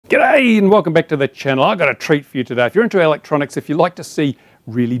G'day and welcome back to the channel. I've got a treat for you today. If you're into electronics, if you like to see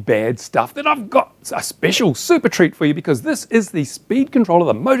really bad stuff, then I've got a special super treat for you, because this is the speed controller,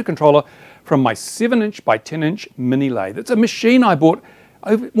 the motor controller from my 7" by 10" Mini-lathe. It's a machine I bought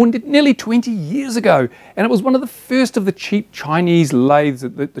nearly 20 years ago, and it was one of the first of the cheap Chinese lathes,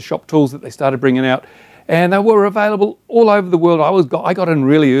 the shop tools that they started bringing out, and they were available all over the world. I got in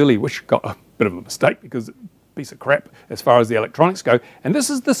really early, which got a bit of a mistake because piece of crap as far as the electronics go. And this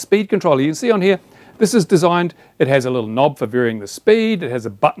is the speed controller. You can see on here, this is designed, it has a little knob for varying the speed, it has a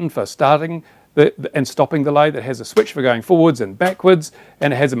button for starting and stopping the lathe, it has a switch for going forwards and backwards,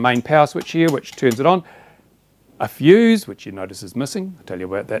 and it has a main power switch here which turns it on, a fuse which you notice is missing. I'll tell you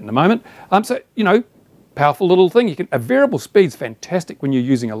about that in a moment. So, you know, powerful little thing. A variable speed's fantastic when you're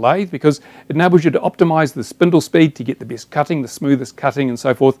using a lathe, because it enables you to optimize the spindle speed to get the best cutting, the smoothest cutting and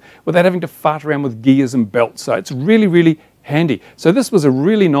so forth, without having to fart around with gears and belts. So it's really, really handy. So this was a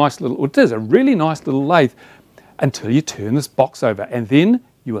really nice little, it is a really nice little lathe until you turn this box over, and then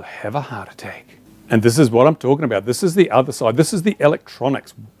you will have a heart attack. And this is what I'm talking about. This is the other side. This is the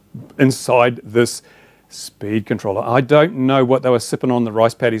electronics inside this speed controller. I don't know what they were sipping on the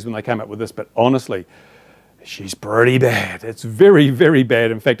rice paddies when they came up with this, but honestly, she's pretty bad. It's very, very bad.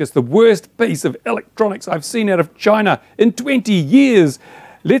 In fact, it's the worst piece of electronics I've seen out of China in 20 years.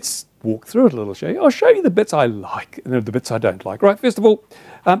 Let's walk through it a little, I'll show you the bits I like and the bits I don't like. Right, first of all,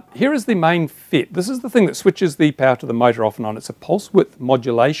 here is the main FET. This is the thing that switches the power to the motor off and on. It's a pulse width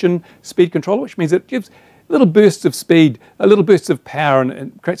modulation speed controller, which means it gives little bursts of speed, a little bursts of power, and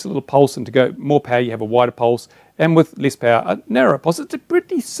it creates a little pulse, and to go more power you have a wider pulse, and with less power a narrower pulse. It's a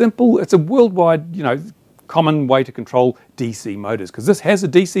pretty simple, it's a worldwide, you know, common way to control DC motors, because this has a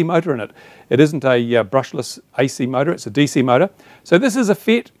DC motor in it. It isn't a brushless AC motor, it's a DC motor. So this is a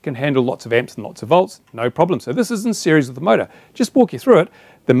FET, can handle lots of amps and lots of volts, no problem. So this is in series with the motor. Just walk you through it.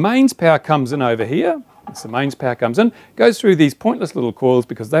 The mains power comes in over here. It's the mains power comes in, goes through these pointless little coils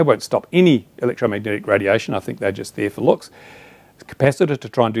because they won't stop any electromagnetic radiation. I think they're just there for looks. Capacitor to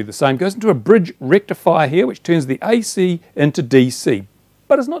try and do the same. Goes into a bridge rectifier here, which turns the AC into DC.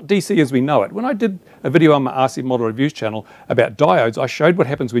 But it's not DC as we know it. When I did a video on my RC Model Reviews channel about diodes, I showed what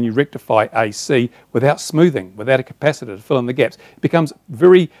happens when you rectify AC without smoothing, without a capacitor to fill in the gaps. It becomes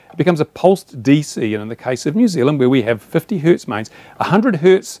a pulsed DC, and in the case of New Zealand, where we have 50 Hertz mains, 100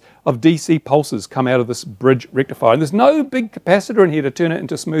 Hertz of DC pulses come out of this bridge rectifier. And there's no big capacitor in here to turn it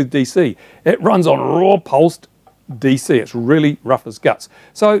into smooth DC. It runs on raw pulsed DC. It's really rough as guts.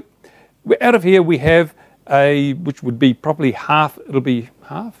 So out of here we have which would be probably half, it'll be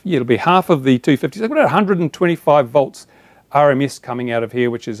half of the 250. So we've got 125 volts RMS coming out of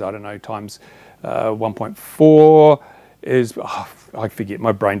here, which is, I don't know, times 1.4 is, I forget,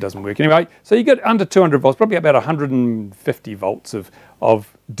 my brain doesn't work. Anyway, so you get under 200 volts, probably about 150 volts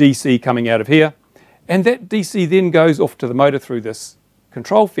of DC coming out of here. And that DC then goes off to the motor through this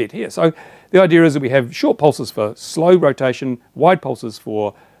control FET here. So the idea is that we have short pulses for slow rotation, wide pulses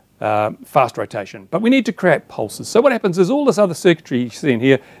for fast rotation, but we need to create pulses. So what happens is all this other circuitry you see in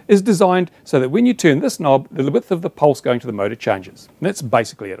here is designed so that when you turn this knob, the width of the pulse going to the motor changes. And that's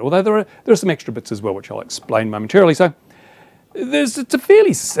basically it, although there are some extra bits as well, which I'll explain momentarily. So it's a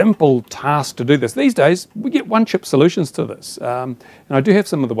fairly simple task to do this. These days we get one-chip solutions to this, and I do have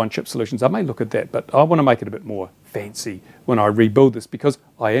some of the one-chip solutions. I may look at that, but I want to make it a bit more fancy when I rebuild this, because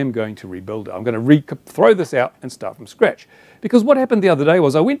I am going to rebuild it. I'm going to throw this out and start from scratch. Because what happened the other day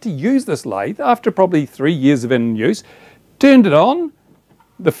was I went to use this lathe after probably 3 years of in use, turned it on,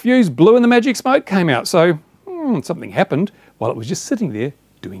 the fuse blew and the magic smoke came out. So something happened while it was just sitting there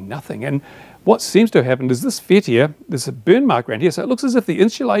doing nothing. And what seems to have happened is this FET here, there's a burn mark around here, so it looks as if the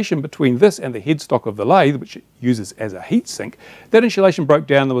insulation between this and the headstock of the lathe, which it uses as a heat sink, that insulation broke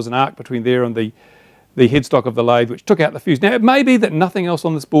down. There was an arc between there and the headstock of the lathe, which took out the fuse. Now, it may be that nothing else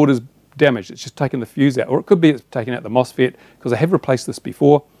on this board is damaged, it's just taken the fuse out, or it could be it's taken out the MOSFET, because I have replaced this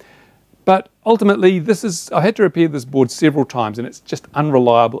before. But ultimately, I had to repair this board several times, and it's just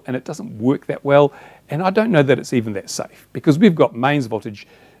unreliable, and it doesn't work that well, and I don't know that it's even that safe, because we've got mains voltage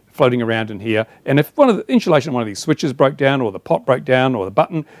floating around in here, and if one of the insulation of one of these switches broke down, or the pot broke down, or the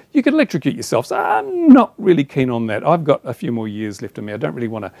button, you could electrocute yourself. So I'm not really keen on that. I've got a few more years left in me. I don't really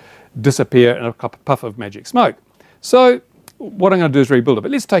want to disappear in a puff of magic smoke. So what I'm going to do is rebuild it.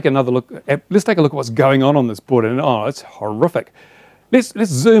 But let's take another look at, what's going on this board, and oh, it's horrific. Let's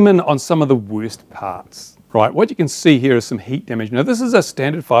zoom in on some of the worst parts. Right, what you can see here is some heat damage. Now this is a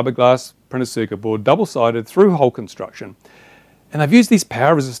standard fiberglass printed circuit board, double-sided, through-hole construction. And I've used these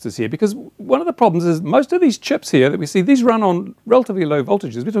power resistors here because one of the problems is most of these chips here that we see, these run on relatively low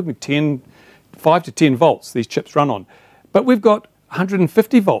voltages. We're talking 5 to 10 volts these chips run on. But we've got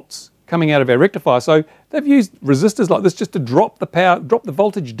 150 volts coming out of our rectifier. So they've used resistors like this just to drop the power, drop the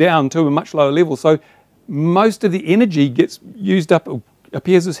voltage down to a much lower level. So most of the energy gets used up,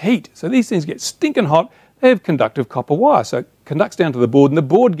 appears as heat. So these things get stinking hot. They have conductive copper wire, so it conducts down to the board, and the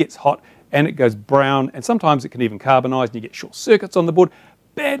board gets hot and it goes brown, and sometimes it can even carbonize and you get short circuits on the board.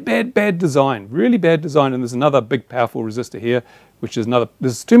 Bad, bad, bad design, really bad design. And there's another big powerful resistor here, which is another,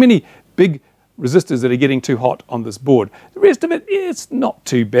 there's too many big resistors that are getting too hot on this board. The rest of it, it's not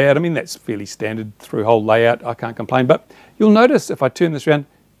too bad. I mean, that's fairly standard through whole layout. I can't complain, but you'll notice if I turn this around,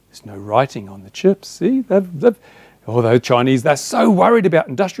 there's no writing on the chips. See, although Chinese, they're so worried about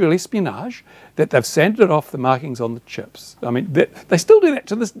industrial espionage that they've sanded off the markings on the chips. I mean, they still do that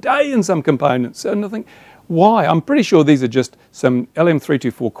to this day in some components. And I think, why? I'm pretty sure these are just some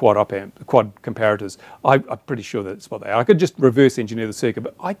LM324 quad comparators. I'm pretty sure that's what they are. I could just reverse engineer the circuit,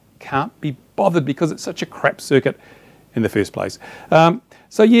 but I can't be bothered because it's such a crap circuit in the first place.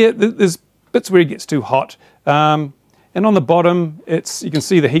 So yeah, there's bits where it gets too hot. And on the bottom, you can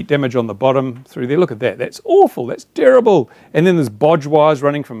see the heat damage on the bottom through there. Look at that. That's awful. That's terrible. And then there's bodge wires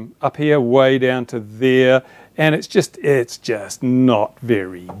running from up here way down to there. And it's just not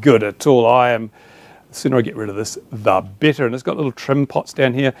very good at all. The sooner I get rid of this, the better. And it's got little trim pots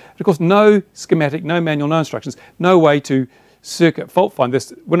down here. And of course, no schematic, no manual, no instructions, no way to circuit fault find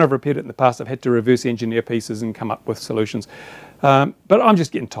this. When I've repaired it in the past, I've had to reverse engineer pieces and come up with solutions. But I'm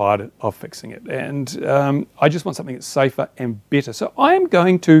just getting tired of fixing it, and I just want something that's safer and better. So I am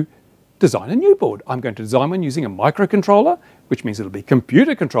going to design a new board. I'm going to design one using a microcontroller, which means it'll be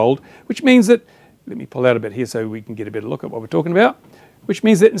computer controlled, which means that, let me pull out a bit here so we can get a better look at what we're talking about, which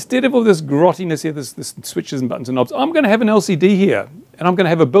means that instead of all this grottiness here, this switches and buttons and knobs, I'm going to have an LCD here, and I'm going to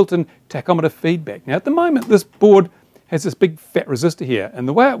have a built-in tachometer feedback. Now at the moment, this board has this big fat resistor here, and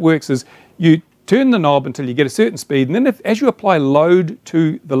the way it works is you turn the knob until you get a certain speed, and then as you apply load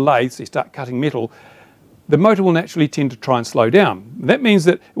to the lathe, so you start cutting metal, the motor will naturally tend to try and slow down. That means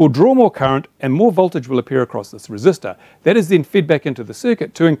that it will draw more current and more voltage will appear across this resistor. That is then fed back into the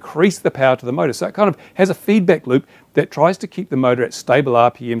circuit to increase the power to the motor. So it kind of has a feedback loop that tries to keep the motor at stable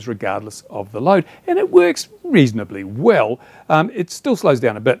RPMs regardless of the load, and it works reasonably well. It still slows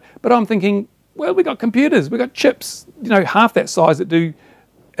down a bit, but I'm thinking, well, we've got computers, we've got chips, half that size that do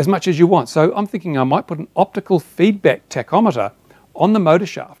as much as you want. So I'm thinking I might put an optical feedback tachometer on the motor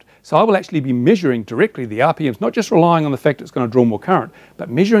shaft. So I will actually be measuring directly the RPMs, not just relying on the fact it's going to draw more current, but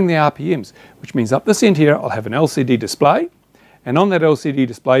measuring the RPMs, which means up this end here, I'll have an LCD display. And on that LCD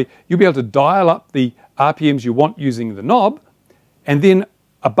display, you'll be able to dial up the RPMs you want using the knob. And then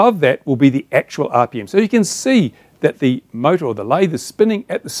above that will be the actual RPM. So you can see that the motor or the lathe is spinning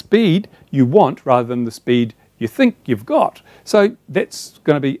at the speed you want rather than the speed you think you've got. So that's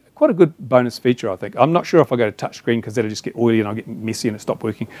going to be quite a good bonus feature, I think. I'm not sure if I go to touch screen because that'll just get oily and I'll get messy and it stop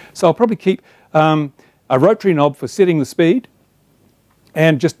working. So I'll probably keep a rotary knob for setting the speed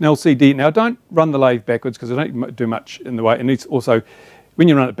and just an LCD. Now don't run the lathe backwards because I don't do much in the way. It needs also, when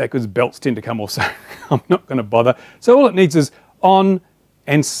you run it backwards, belts tend to come also. I'm not going to bother. So all it needs is on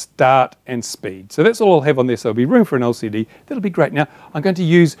and start and speed. So that's all I'll have on there. So there'll be room for an LCD. That'll be great. Now I'm going to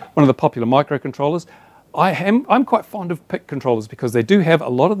use one of the popular microcontrollers. I'm quite fond of PIC controllers because they do have a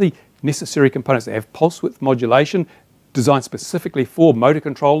lot of the necessary components. They have pulse width modulation designed specifically for motor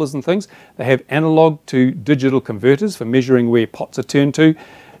controllers and things. They have analog to digital converters for measuring where pots are turned to.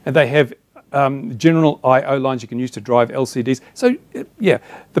 And they have general I/O lines you can use to drive LCDs. So yeah,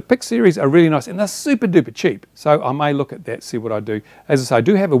 the PIC series are really nice and they're super duper cheap. So I may look at that, see what I do. As I say, I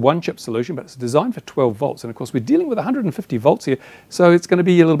do have a one chip solution, but it's designed for 12 volts. And of course we're dealing with 150 volts here. So it's going to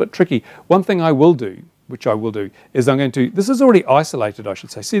be a little bit tricky. One thing I will do, which I will do, is I'm going to, this is already isolated, I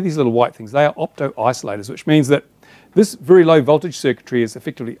should say. See these little white things? They are opto-isolators, which means that this very low voltage circuitry is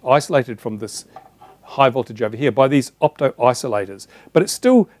effectively isolated from this high voltage over here by these opto-isolators. But it's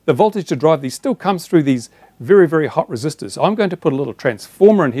still, the voltage to drive these still comes through these very, very hot resistors. So I'm going to put a little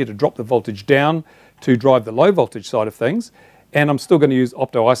transformer in here to drop the voltage down to drive the low voltage side of things. And I'm still going to use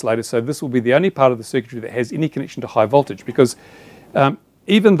opto-isolators. So this will be the only part of the circuitry that has any connection to high voltage, because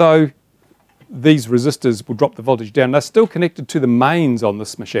even though these resistors will drop the voltage down, they're still connected to the mains on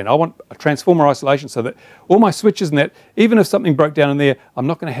this machine. I want a transformer isolation so that all my switches and that, even if something broke down in there, I'm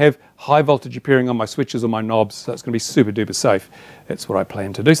not going to have high voltage appearing on my switches or my knobs, so it's going to be super duper safe. That's what I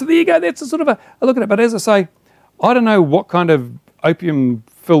plan to do. So there you go, that's a sort of a look at it. But as I say, I don't know what kind of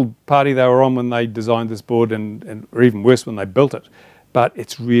opium-filled party they were on when they designed this board, or even worse, when they built it. But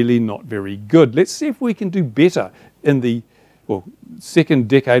it's really not very good. Let's see if we can do better in the well, second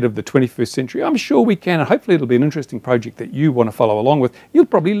decade of the 21st century. I'm sure we can, and hopefully it'll be an interesting project that you want to follow along with. You'll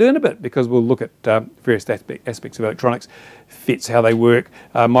probably learn a bit because we'll look at various aspects of electronics, FETs, how they work,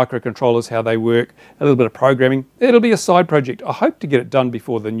 microcontrollers, how they work, a little bit of programming. It'll be a side project. I hope to get it done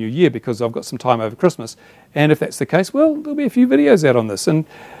before the new year because I've got some time over Christmas, and if that's the case, well, there'll be a few videos out on this, and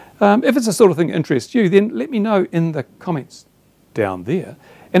if it's the sort of thing that interests you, then let me know in the comments down there.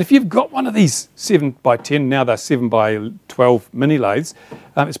 And if you've got one of these 7x10, now they're 7x12 mini lathes,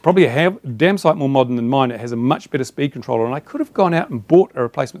 it's probably a damn sight more modern than mine. It has a much better speed controller, and I could have gone out and bought a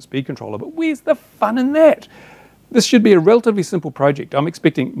replacement speed controller, but where's the fun in that? This should be a relatively simple project. I'm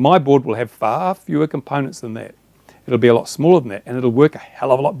expecting my board will have far fewer components than that. It'll be a lot smaller than that, and it'll work a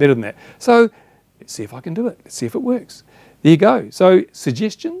hell of a lot better than that. So let's see if I can do it. Let's see if it works. There you go. So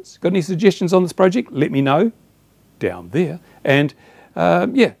suggestions? Got any suggestions on this project? Let me know down there. And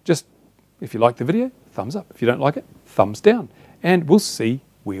yeah, just if you like the video, thumbs up. If you don't like it, thumbs down. And we'll see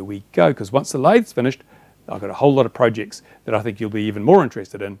where we go, because once the lathe's finished, I've got a whole lot of projects that I think you'll be even more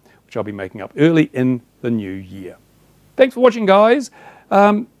interested in, which I'll be making up early in the new year. Thanks for watching, guys.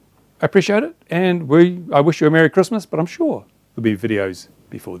 I appreciate it, and I wish you a Merry Christmas, but I'm sure there'll be videos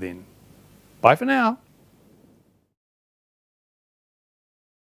before then. Bye for now.